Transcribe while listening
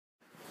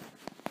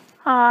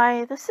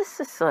Hi, this is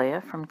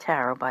Cecilia from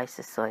Tarot by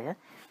Cecilia,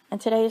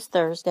 and today is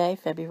Thursday,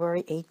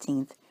 February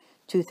 18th,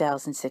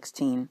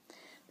 2016.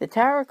 The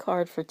tarot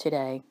card for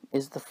today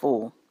is the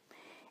Fool.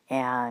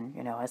 And,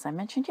 as I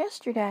mentioned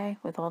yesterday,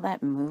 with all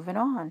that moving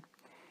on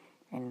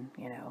and,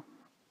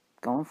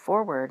 going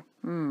forward,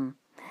 I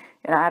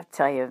have to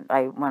tell you,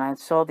 when I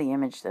saw the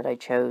image that I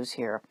chose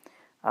here,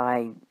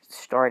 I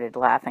started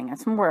laughing.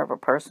 It's more of a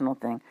personal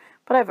thing,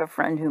 but I have a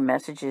friend who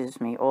messages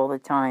me all the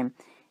time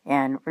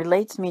and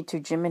relates me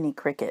to Jiminy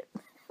Cricket.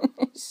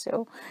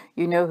 So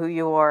you know who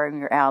you are and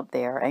you're out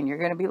there, and you're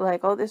going to be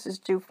like, oh, this is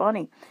too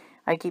funny.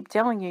 I keep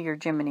telling you you're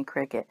Jiminy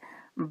Cricket.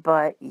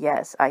 But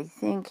yes, I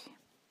think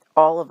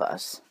all of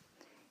us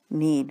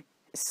need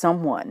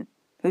someone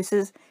who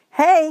says,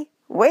 hey,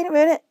 wait a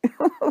minute,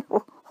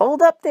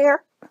 hold up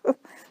there.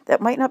 That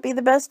might not be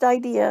the best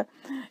idea,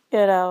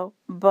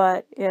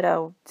 but,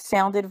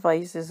 sound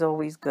advice is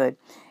always good.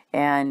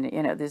 And,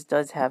 this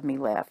does have me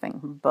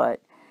laughing.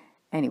 But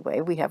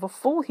anyway, we have a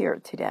Fool here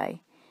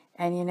today.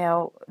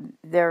 And,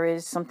 there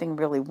is something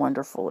really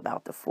wonderful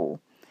about the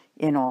Fool,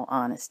 in all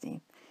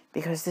honesty,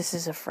 because this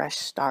is a fresh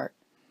start.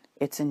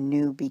 It's a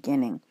new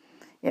beginning.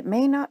 It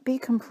may not be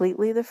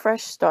completely the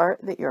fresh start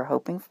that you're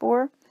hoping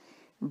for,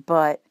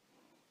 but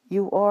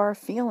you are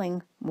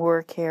feeling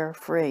more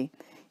carefree.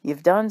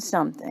 You've done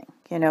something,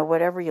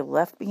 whatever you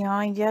left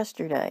behind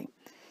yesterday,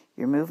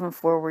 you're moving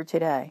forward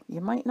today.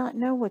 You might not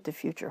know what the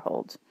future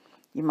holds.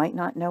 You might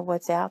not know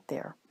what's out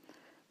there,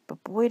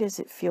 but boy, does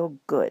it feel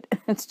good.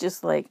 It's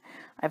just like,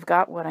 I've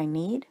got what I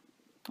need,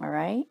 all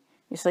right?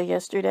 You saw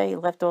yesterday you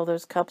left all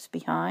those cups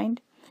behind,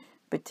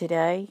 but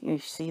today you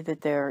see that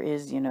there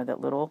is,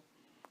 that little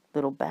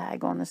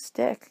bag on the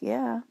stick.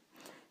 Yeah,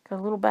 got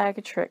a little bag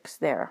of tricks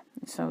there.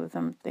 Some of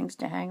them things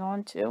to hang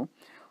on to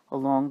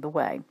along the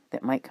way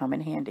that might come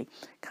in handy.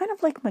 Kind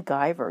of like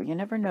MacGyver. You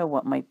never know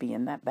what might be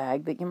in that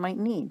bag that you might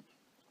need.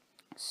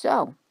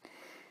 So,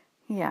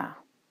 yeah.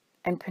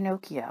 And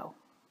Pinocchio,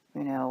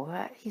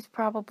 he's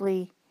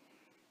probably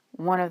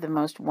one of the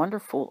most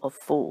wonderful of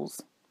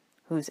fools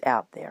who's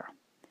out there.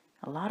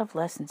 A lot of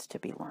lessons to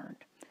be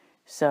learned.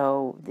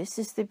 So, this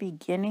is the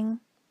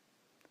beginning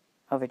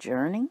of a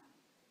journey,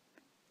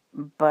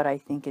 but I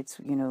think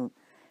it's,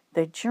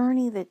 the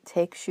journey that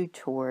takes you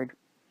toward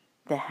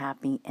the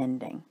happy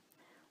ending.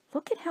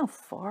 Look at how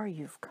far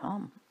you've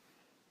come.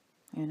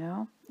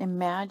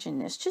 Imagine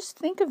this. Just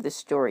think of the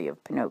story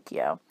of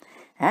Pinocchio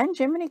and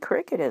Jiminy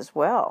Cricket as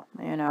well.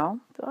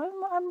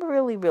 I'm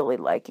really, really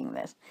liking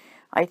this.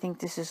 I think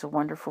this is a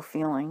wonderful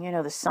feeling.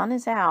 The sun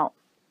is out.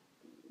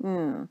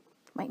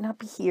 Might not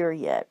be here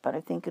yet, but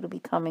I think it'll be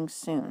coming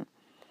soon,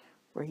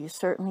 where you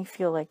certainly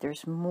feel like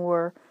there's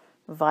more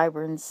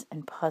vibrance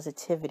and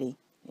positivity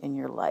in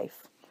your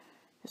life.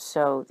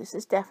 So this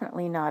is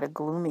definitely not a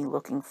gloomy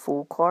looking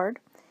Fool card.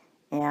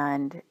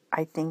 And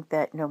I think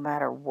that no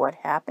matter what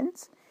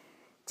happens,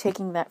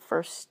 taking that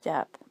first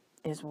step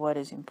is what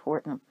is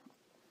important,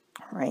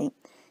 right?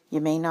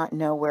 You may not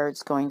know where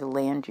it's going to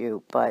land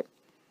you, but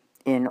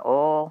in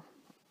all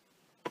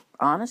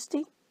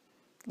honesty,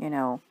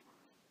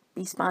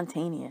 be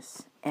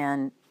spontaneous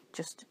and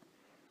just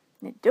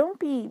don't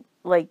be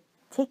like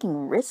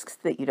taking risks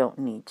that you don't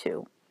need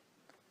to,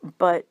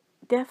 but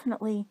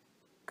definitely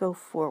go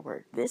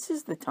forward. This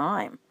is the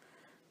time.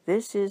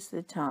 This is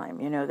the time.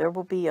 There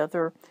will be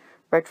other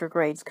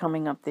retrogrades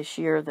coming up this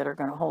year that are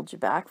going to hold you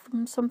back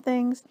from some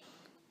things.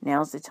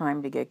 Now's the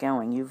time to get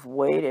going. You've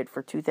waited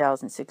for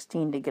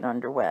 2016 to get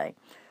underway.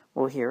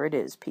 Well, here it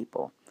is,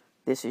 people.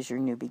 This is your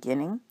new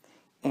beginning,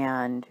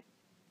 and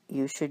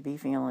you should be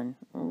feeling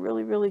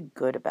really, really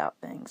good about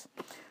things.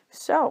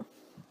 So,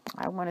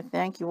 I want to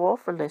thank you all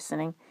for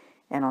listening,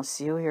 and I'll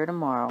see you here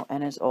tomorrow.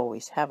 And as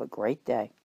always, have a great day.